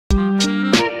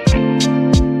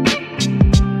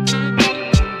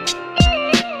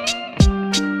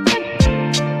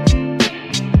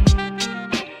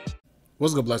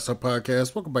What's good, Black Star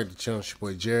Podcast? Welcome back to the channel. It's your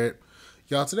boy Jared.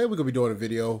 Y'all, today we're going to be doing a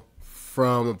video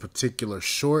from a particular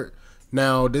short.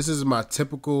 Now, this is my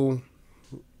typical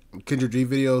Kendrick G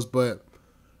videos, but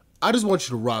I just want you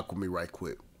to rock with me right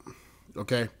quick.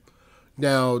 Okay?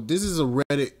 Now, this is a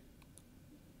Reddit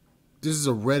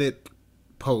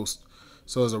post.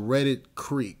 So it's a Reddit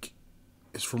Creek.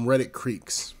 It's from Reddit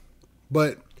Creeks.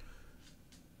 But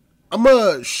I'm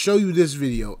going to show you this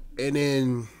video, and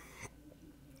then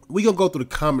we're going to go through the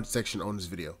comment section on this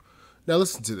video. Now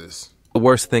listen to this. The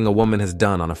worst thing a woman has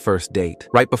done on a first date.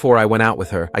 Right before I went out with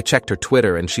her, I checked her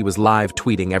Twitter and she was live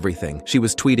tweeting everything. She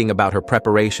was tweeting about her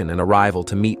preparation and arrival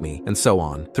to meet me, and so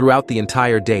on. Throughout the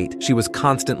entire date, she was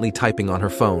constantly typing on her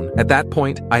phone. At that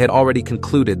point, I had already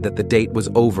concluded that the date was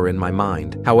over in my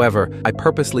mind. However, I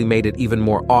purposely made it even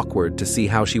more awkward to see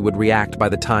how she would react by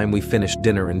the time we finished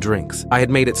dinner and drinks. I had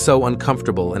made it so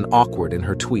uncomfortable and awkward in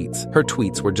her tweets. Her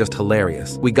tweets were just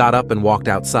hilarious. We got up and walked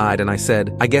outside and I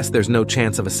said, "I guess there's no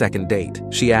chance of a second date."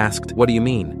 She asked, "What do you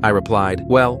mean?" I replied,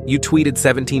 "Well, you tweeted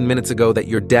 17 minutes ago that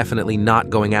you're definitely not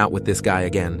going out with this guy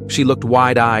again." She looked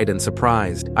wide-eyed and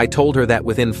surprised. I told her that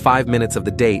within 5 minutes of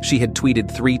the date, she had tweeted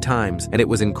 3 times, and it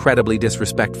was incredibly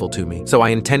disrespectful to me. So I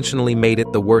intentionally made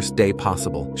it the worst day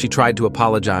possible. She tried to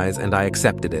apologize, and I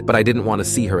accepted it, but I didn't want to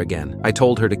see her again. I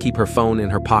told her to keep her phone in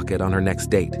her pocket on her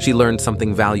next date. She learned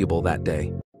something valuable that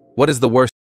day. What is the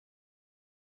worst?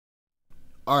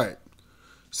 All right.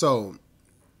 So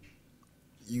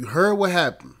you heard what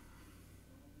happened.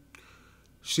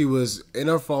 She was in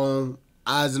her phone,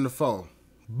 eyes in the phone.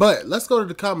 But let's go to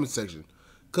the comment section,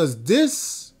 because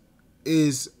this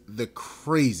is the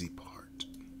crazy part.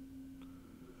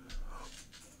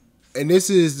 And this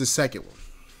is the second one.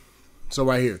 So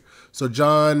right here. So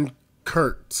John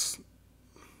Kurtz,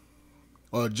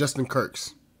 or Justin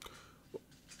Kirks.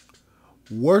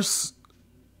 Worst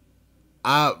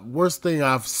thing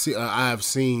I've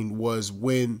seen was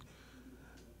when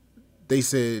they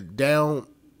said down.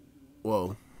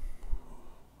 Whoa,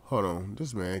 hold on.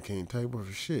 This man can't type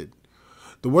worth shit.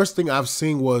 The worst thing I've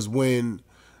seen was when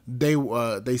they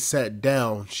sat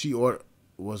down.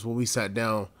 When we sat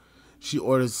down. She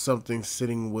ordered something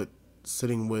sitting with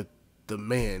the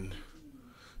man.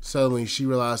 Suddenly she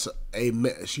realized a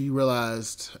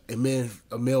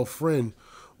male friend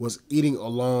was eating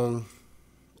alone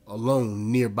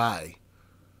nearby.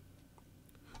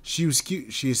 She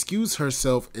excused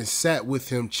herself and sat with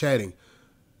him chatting.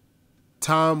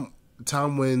 Time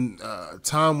went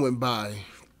by.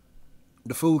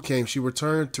 The food came. She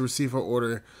returned to receive her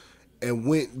order and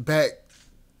went back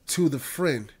to the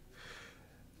friend.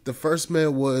 The first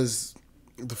man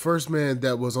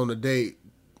that was on the date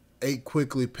ate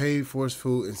quickly, paid for his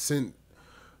food, and sent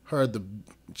her the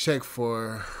check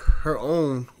for her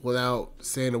own without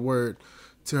saying a word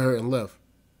to her, and left.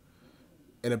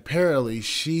 And apparently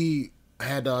she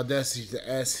had the audacity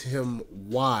to ask him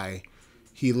why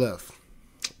he left.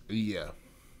 Yeah.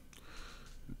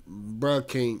 Bruh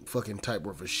can't fucking type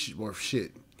worth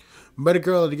shit. Met a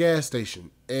girl at the gas station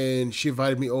and she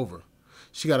invited me over.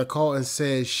 She got a call and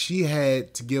said she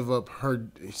had to give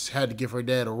her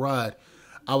dad a ride.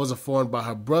 I was informed by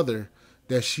her brother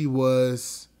that she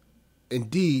was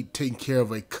indeed taking care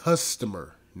of a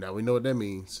customer. Now we know what that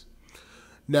means.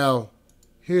 Now,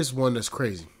 here's one that's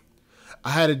crazy.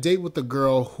 I had a date with a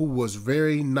girl who was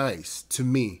very nice to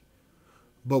me,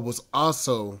 but was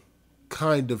also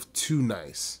kind of too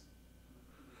nice.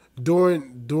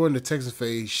 During the texting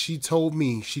phase, she told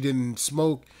me she didn't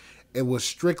smoke and was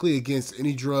strictly against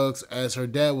any drugs, as her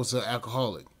dad was an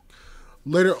alcoholic.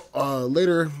 Later on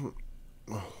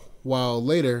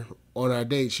our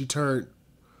date, she turned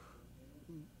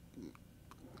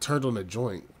on a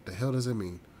joint. What the hell does that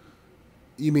mean?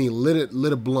 You mean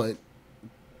lit a blunt,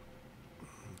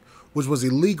 which was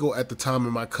illegal at the time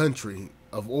in my country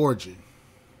of origin,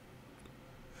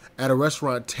 at a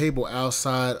restaurant table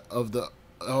outside of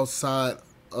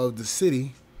the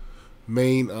city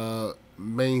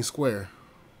main square.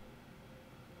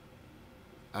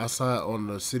 Outside on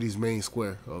the city's main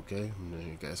square. Okay,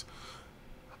 I guess.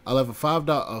 I left a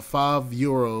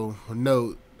 €5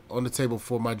 note on the table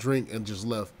for my drink and just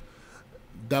left.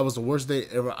 That was the worst day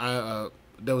ever.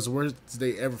 That was the worst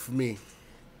day ever for me.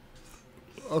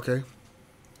 Okay.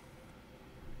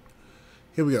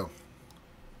 Here we go.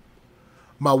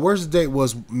 My worst date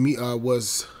was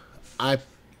I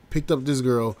picked up this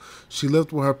girl. She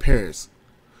lived with her parents.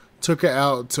 Took her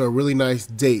out to a really nice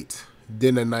date.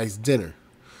 Then a nice dinner.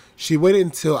 She waited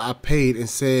until I paid and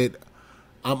said,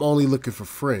 "I'm only looking for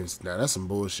friends." Now that's some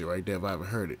bullshit right there if I ever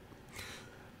heard it.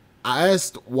 I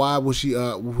asked why would she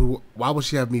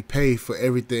have me pay for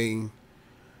everything,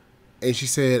 and she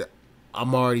said,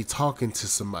 I'm already talking to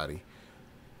somebody,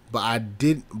 but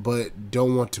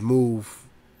don't want to move.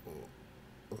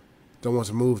 Don't want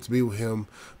to move to be with him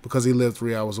because he lived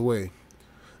 3 hours away.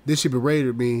 Then she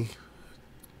berated me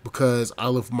because I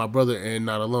live with my brother and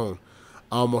not alone.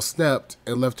 I almost snapped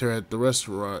and left her at the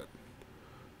restaurant.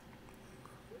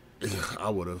 I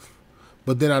would have.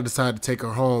 But then I decided to take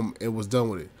her home and was done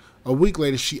with it. A week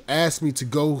later, she asked me to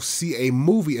go see a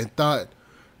movie and thought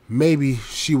maybe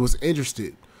she was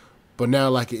interested. But now,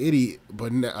 like an idiot,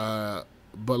 but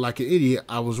like an idiot,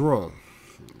 I was wrong.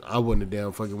 I wouldn't have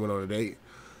damn fucking went on a date.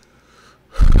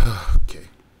 Okay.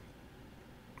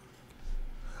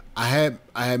 I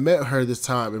had met her this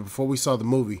time, and before we saw the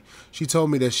movie, she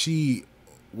told me that she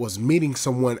was meeting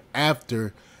someone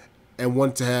after and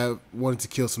wanted to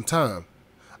kill some time.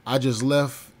 I just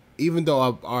left, even though I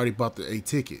already bought a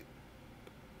ticket.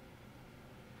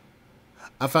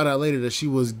 I found out later that she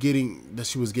was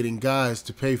getting guys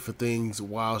to pay for things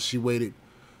while she waited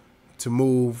to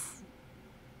move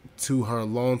to her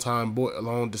long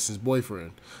distance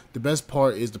boyfriend. The best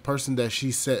part is the person that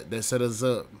set us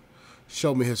up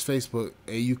showed me his Facebook,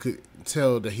 and you could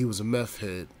tell that he was a meth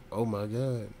head. Oh my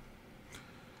god.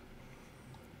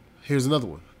 Here's another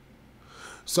one.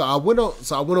 So I went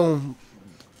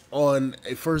on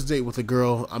a first date with a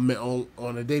girl I met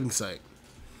on a dating site.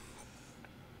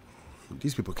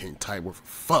 These people can't type worth a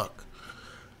fuck.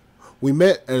 We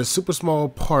met at a super small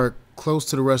park close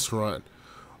to the restaurant.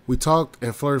 We talked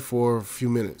and flirted for a few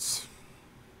minutes.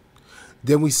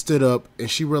 Then we stood up,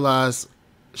 and she realized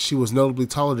she was notably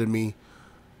taller than me,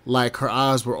 like her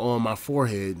eyes were on my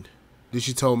forehead. Then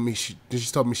she told me she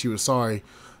was sorry,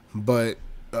 but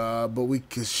we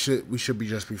should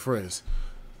just be friends.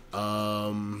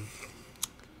 Yeah,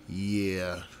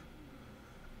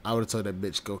 I would have told that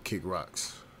bitch go kick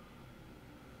rocks.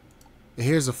 And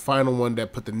here's the final one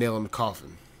that put the nail in the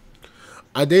coffin.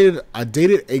 I dated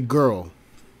a girl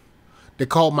that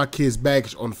called my kids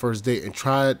baggage on the first date, and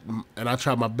I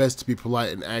tried my best to be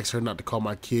polite and asked her not to call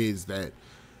my kids that,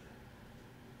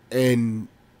 and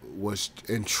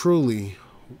truly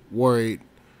worried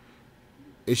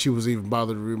if she was even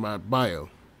bothered to read my bio.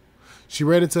 She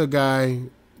ran into a guy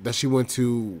that she went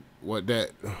to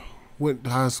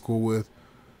high school with.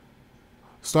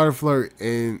 Started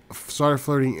flirting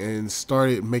and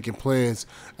started making plans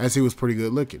as he was pretty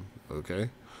good looking.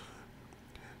 Okay.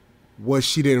 What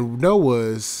she didn't know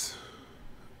was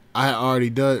I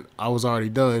was already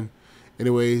done.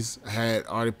 Anyways, I had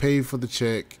already paid for the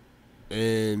check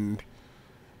and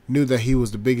knew that he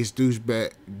was the biggest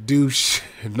douche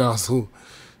nozzle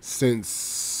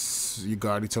since you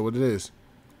already told what it is.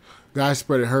 Guy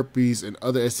spread herpes and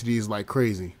other STDs like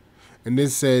crazy, and then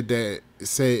said it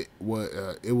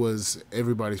was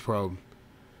everybody's problem.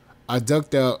 I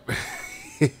ducked out.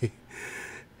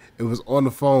 It was on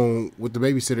the phone with the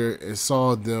babysitter and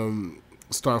saw them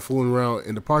start fooling around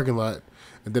in the parking lot,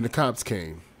 and then the cops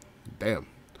came. Damn.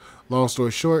 Long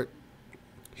story short,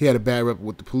 he had a bad rep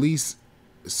with the police,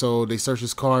 so they searched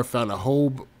his car, found a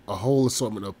whole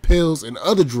assortment of pills and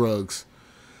other drugs.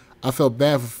 I felt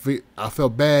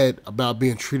bad about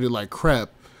being treated like crap,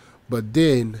 but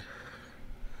then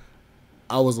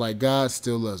I was like, God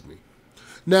still loves me.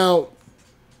 Now,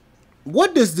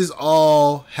 what does this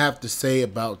all have to say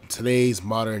about today's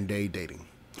modern day dating?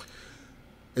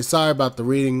 And sorry about the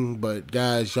reading, but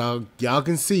guys, y'all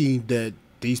can see that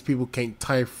these people can't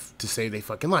type to save their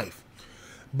fucking life.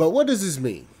 But what does this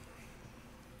mean?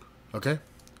 Okay?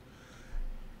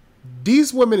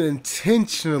 These women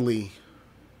intentionally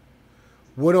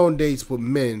went on dates with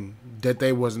men that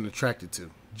they wasn't attracted to,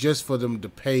 just for them to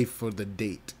pay for the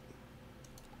date.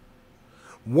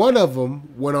 One of them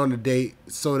went on a date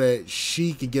so that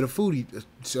she could get a foodie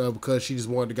because she just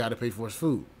wanted the guy to pay for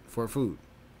her food.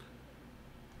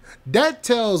 That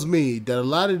tells me that a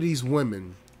lot of these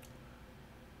women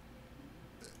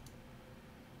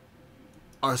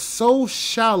are so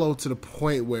shallow to the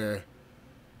point where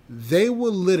they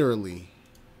will literally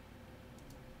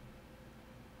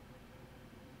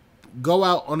go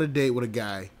out on a date with a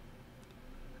guy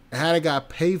and have a guy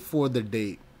pay for the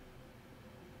date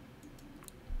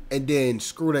and then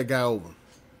screw that guy over.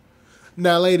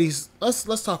 Now, ladies,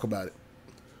 let's talk about it.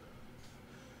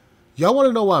 Y'all want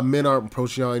to know why men aren't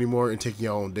approaching y'all anymore and taking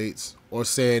y'all on dates, or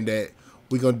saying that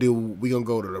we gonna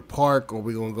go to the park, or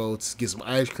we gonna go to get some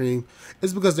ice cream?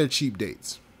 It's because they're cheap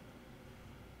dates.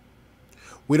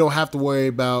 We don't have to worry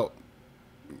about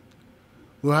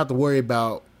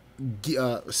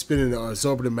spending an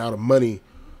exorbitant amount of money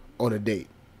on a date.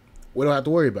 We don't have to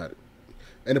worry about it.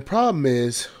 And the problem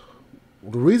is,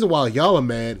 the reason why y'all are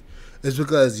mad is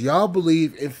because y'all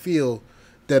believe and feel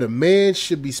that a man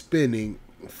should be spending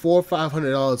 $400 or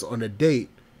 $500 on a date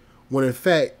when in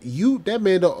fact that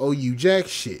man don't owe you jack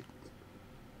shit.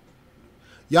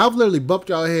 Y'all have literally bumped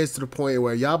y'all heads to the point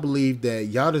where y'all believe that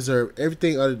y'all deserve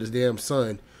everything under the damn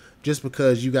sun just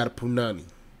because you got a punani.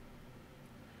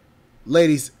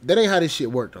 Ladies, that ain't how this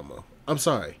shit work no more. I'm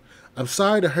sorry. I'm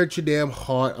sorry to hurt your damn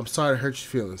heart. I'm sorry to hurt your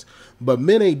feelings. But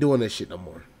men ain't doing that shit no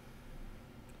more.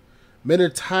 Men are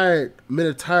tired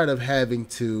of having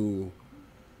to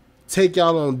take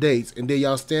y'all on dates and then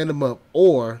y'all stand them up,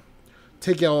 or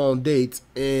take y'all on dates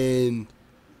and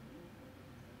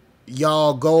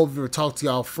y'all go over and talk to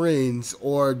y'all friends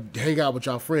or hang out with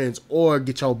y'all friends or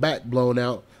get your back blown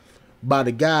out by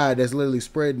the guy that's literally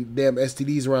spreading damn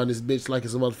STDs around this bitch like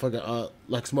it's a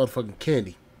motherfucking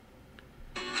candy.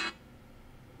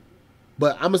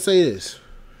 But I'm gonna say this.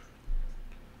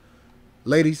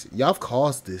 Ladies, y'all have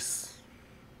caused this.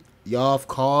 Y'all have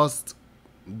caused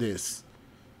this.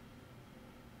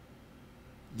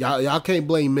 Y'all can't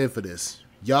blame men for this.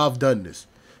 Y'all have done this.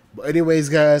 But anyways,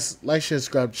 guys, like, share,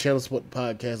 subscribe to the channel, support the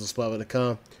podcast on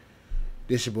Spotify.com.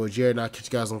 This your boy Jared, and I'll catch you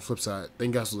guys on the flip side.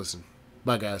 Thank you guys for listening.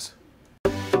 Bye, guys.